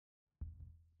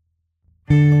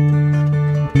If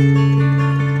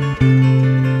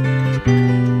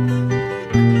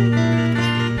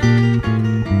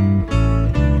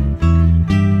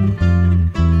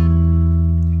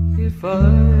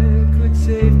I could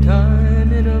save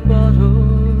time in a bottle,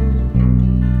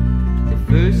 the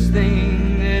first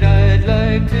thing that I'd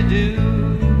like to do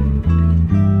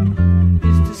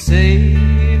is to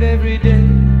save every day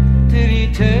till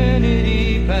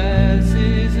eternity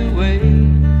passes away,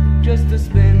 just to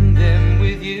spend them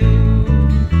with you.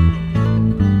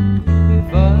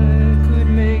 If I could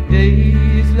make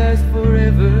days last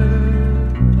forever,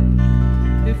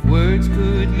 if words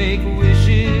could make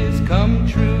wishes come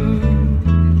true,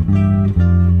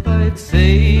 I'd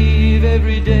save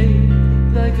every day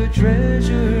like a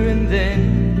treasure, and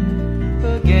then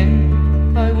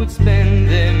again I would spend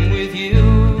them with you.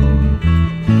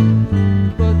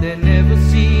 But there never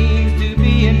seems to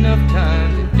be enough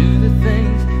time to do the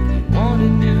things you want to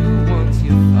do once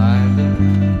you find them.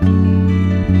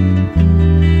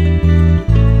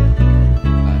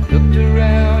 I looked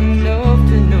around enough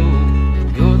to know that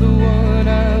you're the one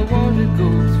I want to go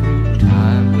through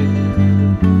time with.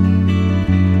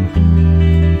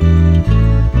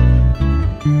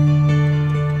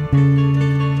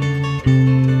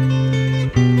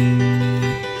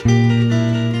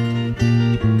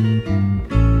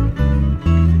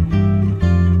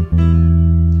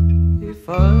 If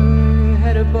I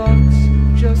had a box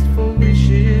just for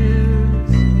wishes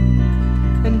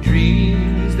and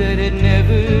dreams that had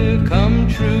never come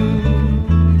true,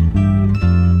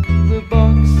 the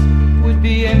box would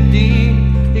be empty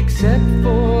except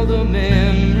for the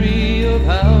memory of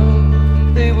how